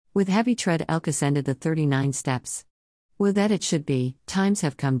With heavy tread, Elk ascended the 39 steps. With that, it should be, times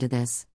have come to this.